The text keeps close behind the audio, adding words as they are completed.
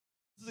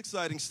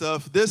exciting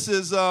stuff. This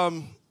is our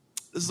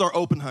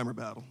Oppenheimer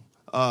battle.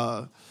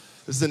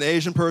 This is an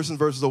Asian person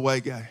versus a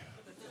white guy.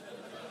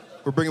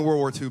 We're bringing World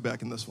War II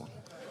back in this one.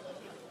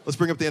 Let's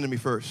bring up the enemy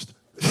first.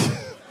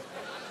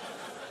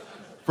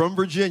 From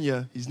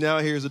Virginia, he's now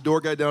here as a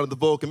door guy down at the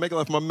Vulcan. Make it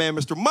loud for my man,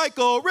 Mr.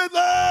 Micheal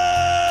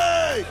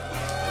Ridley!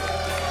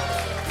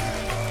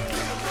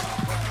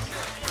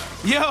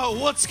 Yo,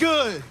 what's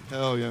good?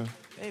 Hell yeah.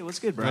 Hey, what's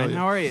good, Brian? Yeah.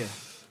 How are you?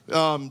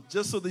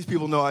 Just so these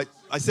people know,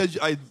 I said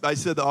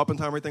the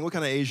Oppenheimer thing. What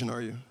kind of Asian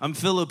are you? I'm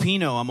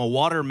Filipino. I'm a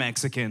water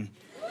Mexican.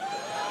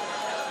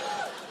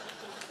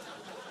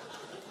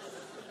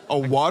 A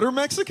water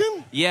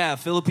Mexican? Yeah,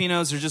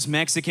 Filipinos are just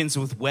Mexicans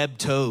with webbed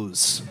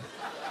toes.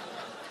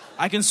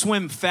 I can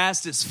swim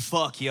fast as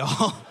fuck,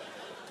 y'all.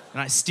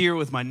 And I steer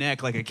with my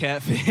neck like a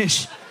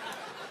catfish.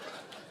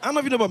 I don't know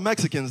if you know about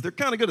Mexicans. They're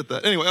kind of good at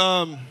that. Anyway,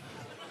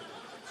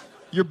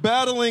 you're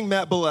battling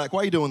Matt Bellak.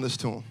 Why are you doing this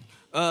to him?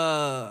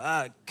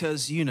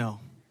 'Cause you know.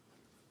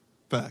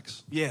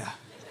 Facts. Yeah.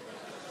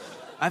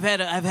 I've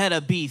had a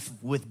beef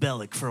with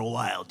Bellak for a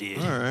while, dude.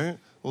 All right.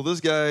 Well,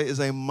 this guy is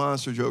a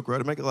monster joke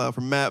writer. Make it loud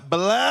for Matt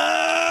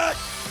Bellak!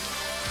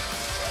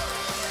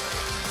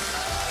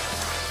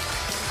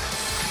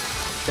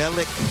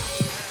 Bellak.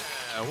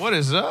 What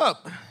is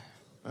up?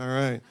 All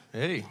right.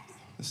 Hey.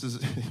 This is,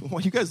 well,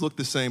 you guys look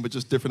the same, but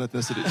just different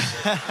ethnicities.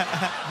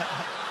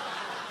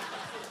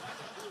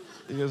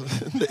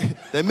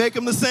 They make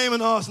them the same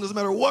in Austin, doesn't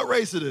matter what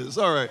race it is.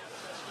 All right.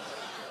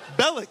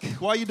 Bellak,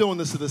 why are you doing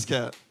this to this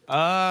cat?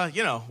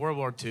 You know, World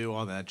War II,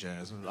 all that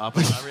jazz.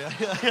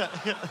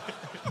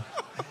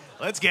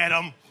 Let's get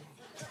him.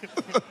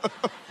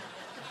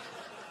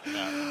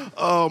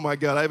 Oh, my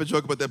God. I have a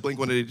joke about that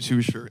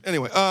Blink-182 shirt.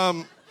 Anyway,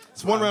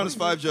 it's one round is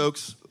 5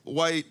 jokes.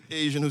 White,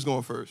 Asian, who's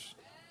going first?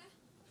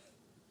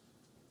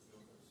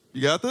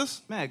 You got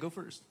this? Matt, go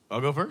first.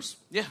 I'll go first?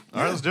 Yeah.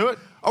 All right, let's do it.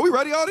 Are we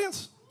ready,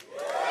 audience?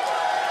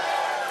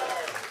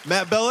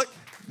 Matt Bellak,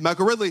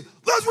 Micheal Ridley,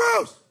 let's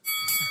roast!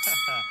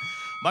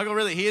 Micheal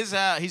Ridley, he's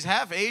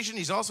half Asian.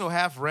 He's also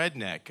half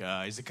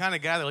redneck. He's the kind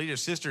of guy that'll eat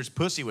his sister's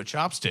pussy with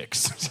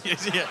chopsticks.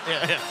 Yeah.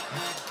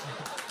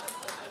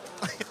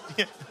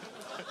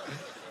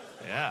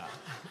 Yeah.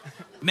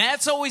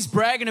 Matt's always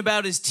bragging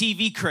about his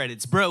TV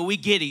credits. Bro, we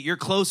get it. You're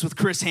close with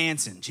Chris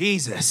Hansen.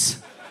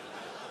 Jesus.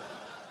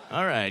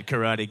 All right,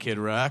 Karate Kid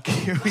Rock.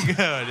 Here we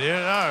go, dude.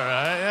 All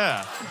right,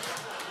 yeah.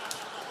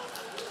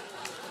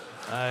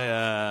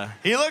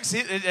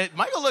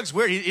 Micheal looks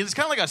weird. He's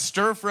kind of like a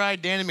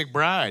stir-fried Danny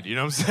McBride. You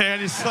know what I'm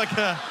saying? He's like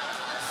a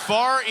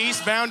far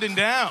eastbound and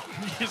down.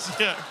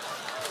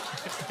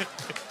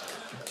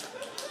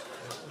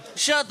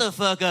 Shut the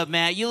fuck up,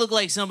 Matt. You look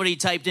like somebody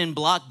typed in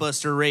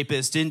Blockbuster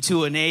rapist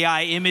into an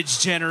AI image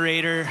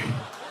generator.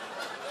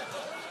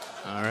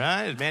 All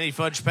right, Manny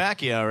Fudge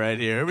Pacquiao right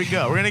here. Here we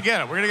go. We're gonna get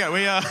him.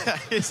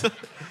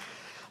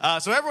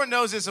 So everyone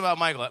knows this about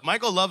Micheal.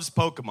 Micheal loves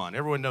Pokemon.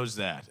 Everyone knows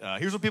that.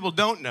 Here's what people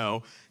don't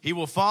know. He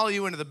will follow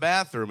you into the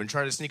bathroom and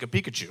try to sneak a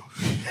Pikachu.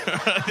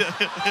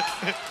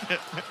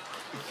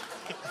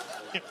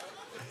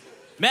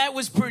 Matt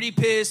was pretty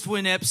pissed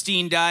when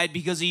Epstein died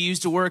because he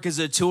used to work as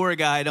a tour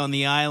guide on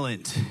the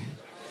island.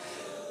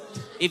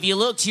 If you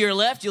look to your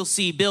left, you'll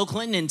see Bill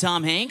Clinton and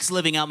Tom Hanks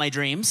living out my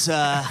dreams.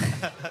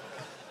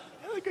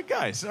 Good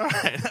guys. All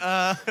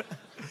right.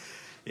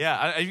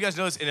 Yeah, you guys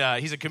know this.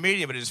 He's a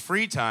comedian, but in his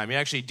free time, he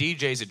actually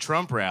DJs at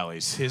Trump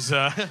rallies. His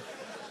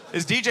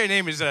DJ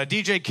name is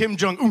DJ Kim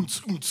Jong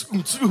Unz.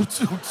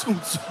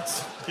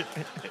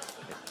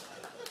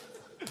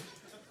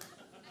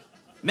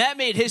 Matt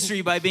made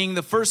history by being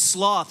the first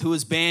sloth who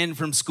was banned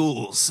from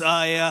schools.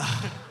 No,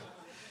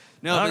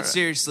 but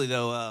seriously,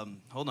 though,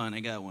 hold on, I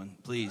got one.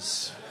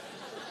 Please.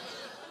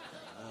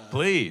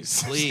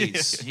 Please.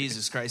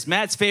 Jesus Christ.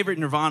 Matt's favorite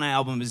Nirvana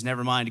album is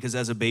Nevermind because it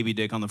has a baby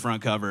dick on the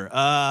front cover.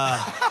 All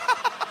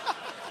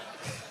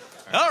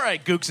right,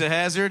 Gooks a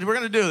Hazard, we're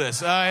going to do this.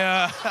 Here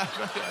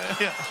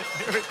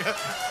we go.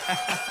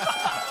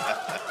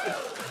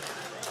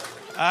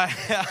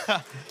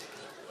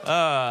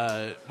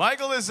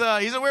 Micheal is,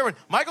 he's a weird one.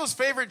 Michael's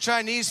favorite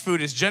Chinese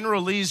food is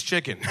General Lee's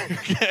chicken.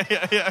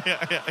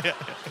 Yeah.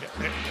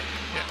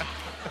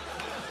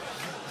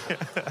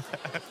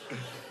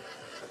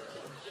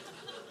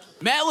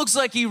 Matt looks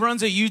like he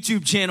runs a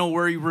YouTube channel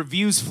where he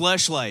reviews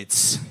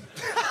fleshlights.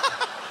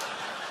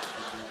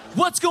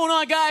 What's going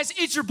on, guys?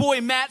 It's your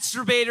boy, Matt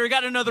Strbader.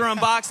 Got another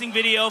unboxing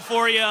video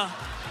for you.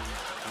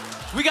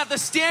 We got the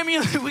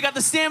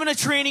stamina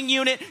training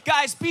unit.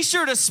 Guys, be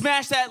sure to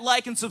smash that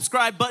like and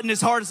subscribe button as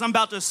hard as I'm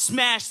about to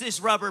smash this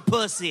rubber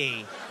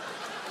pussy.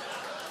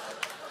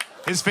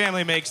 His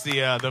family makes the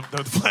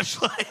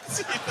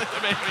fleshlights.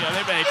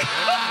 They make.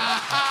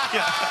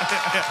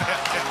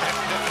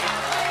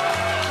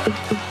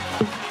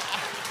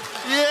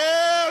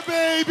 Yeah,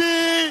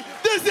 baby!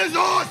 This is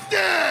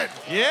Austin!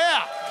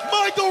 Yeah!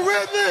 Micheal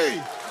Ridley!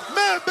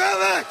 Matt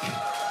Bellak!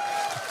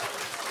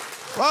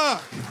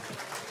 Fuck.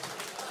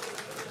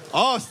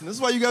 Austin, this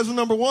is why you guys are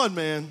 #1,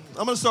 man.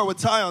 I'm gonna start with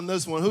Ty on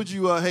this one. Who'd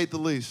you hate the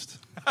least?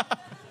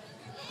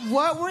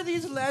 What were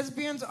these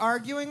lesbians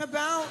arguing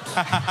about?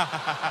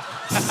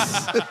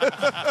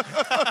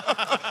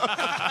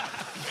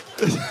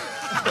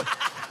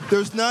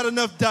 There's not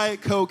enough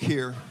Diet Coke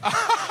here.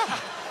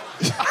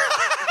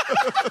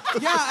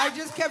 Yeah, I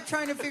just kept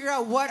trying to figure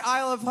out what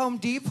aisle of Home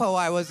Depot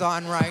I was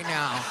on right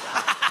now.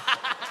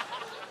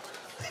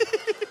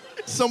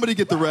 Somebody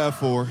get the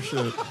RAV4.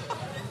 Shit.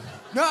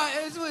 No,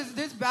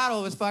 this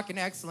battle was fucking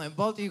excellent.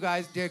 Both of you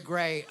guys did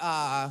great.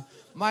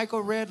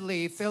 Michael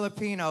Ridley,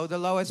 Filipino, the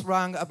lowest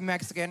rung of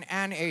Mexican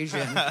and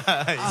Asian.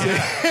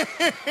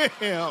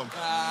 Damn.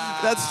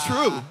 That's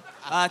true.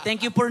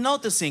 Thank you for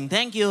noticing.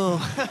 Thank you.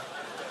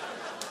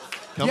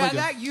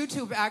 That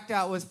YouTube act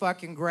out was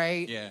fucking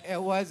great. Yeah.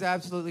 It was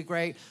absolutely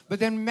great. But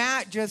then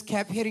Matt just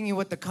kept hitting you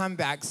with the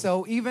comeback.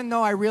 So even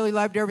though I really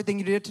loved everything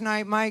you did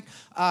tonight, Mike,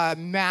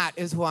 Matt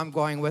is who I'm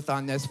going with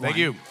on this one. Thank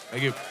you.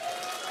 Thank you.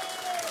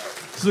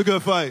 This is a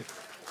good fight.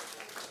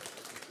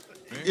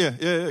 Yeah.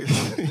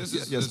 This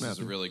is Matt.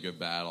 a really good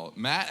battle.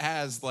 Matt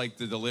has like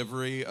the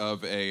delivery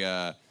of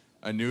a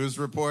news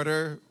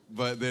reporter,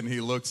 but then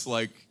he looks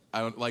like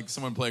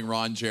someone playing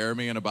Ron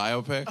Jeremy in a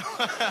biopic.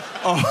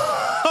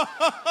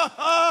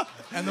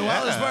 And the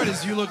wildest part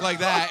is you look like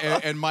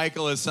that, and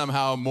Michael is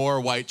somehow more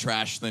white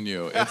trash than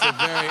you. It's a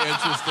very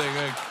interesting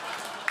thing.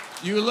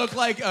 You look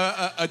like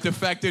a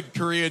defected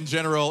Korean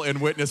general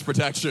in witness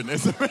protection.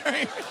 It's a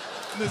very...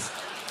 This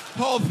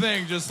whole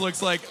thing just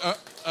looks like a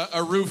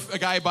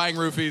guy buying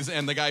roofies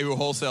and the guy who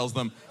wholesales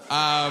them.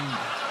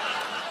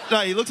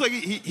 No, he looks like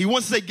he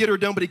wants to say get her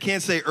done, but he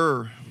can't say Get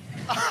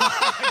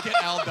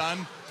Al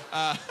done.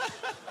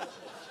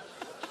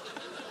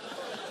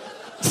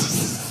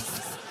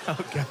 Oh,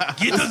 God.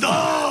 Get her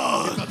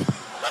done!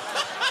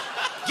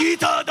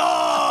 Get her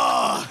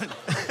done!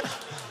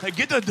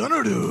 Get the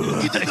dinner,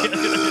 dude. Get the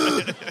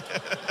dinner!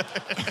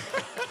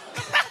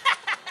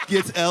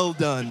 Gets L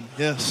done.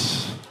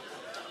 Yes.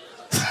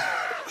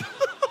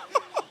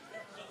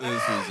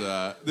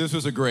 This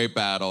was a great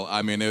battle.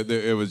 I mean,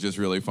 it was just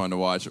really fun to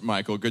watch.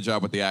 Michael, good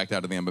job with the act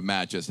out at the end, but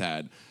Matt just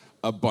had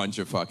a bunch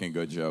of fucking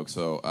good jokes.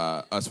 So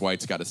us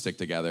whites got to stick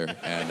together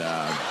and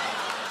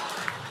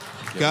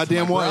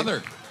Goddamn white.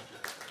 brother.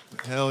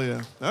 Hell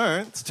yeah. All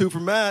right, it's 2 for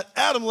Matt.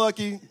 Adam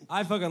Lucky.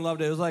 I fucking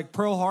loved it. It was like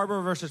Pearl Harbor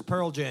versus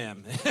Pearl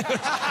Jam. It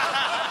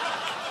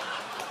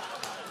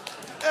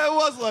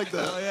was like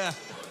that. Oh, yeah.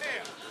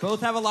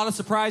 Both have a lot of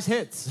surprise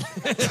hits.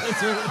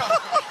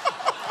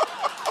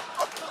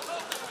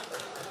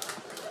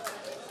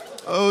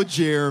 Oh,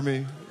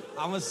 Jeremy.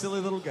 I'm a silly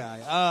little guy.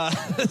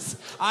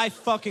 I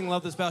fucking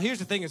love this battle. Here's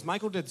the thing is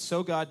Michael did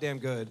so goddamn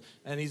good,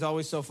 and he's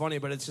always so funny,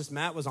 but it's just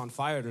Matt was on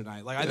fire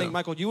tonight. Like, I think,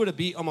 Michael, you would have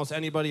beat almost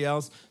anybody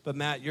else, but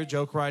Matt, your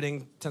joke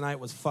writing tonight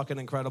was fucking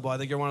incredible. I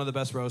think you're one of the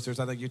best roasters.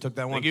 I think you took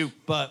that one. Thank you.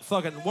 But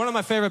fucking one of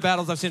my favorite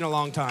battles I've seen in a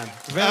long time.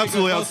 Very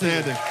Absolutely good, both of you.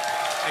 outstanding.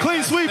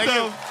 Clean sweep, Thank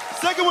though. you.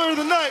 Second winner of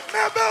the night,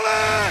 Matt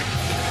Bellak.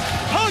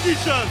 Hug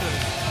each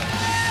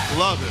other.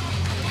 Love it.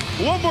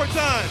 One more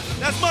time.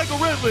 That's Michael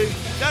Ridley.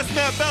 That's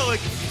Matt Bellak.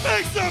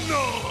 Make some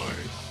noise.